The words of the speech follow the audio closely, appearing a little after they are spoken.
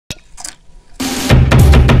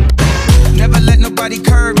Nobody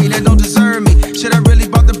curved me, that don't deserve me. Should I really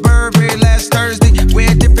bought the Burberry last Thursday?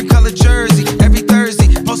 Wear a different color jersey every Thursday.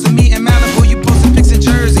 Posting me in Malibu, you posting pics in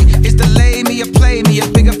Jersey. It's delay me or play me, a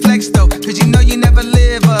bigger flex though. Cause you know you never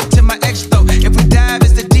live up to my ex though. If we dive,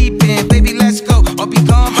 it's the deep end, baby, let's go. Or be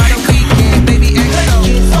gone by the weekend, baby, X though.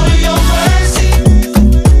 Thank you for your mercy.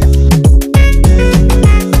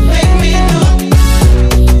 Make me new.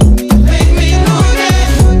 Make me new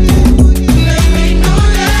again. Make me new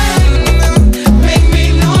again. Make me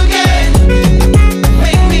new again.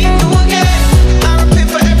 Make me new again. I repent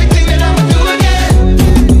for everything that I'ma do again.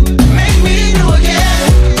 Make me new again.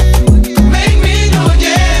 Make me new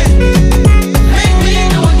again. Make me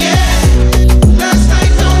new again. Last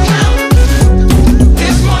night don't count.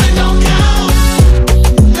 This morning don't count.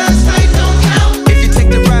 Last night don't count. If you take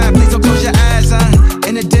the ride, please don't close your eyes,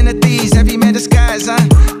 In the den of thieves, every man disguise,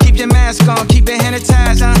 Keep your mask on, keep your hand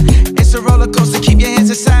sanitized, It's a roller coaster, keep your hands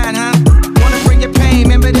aside,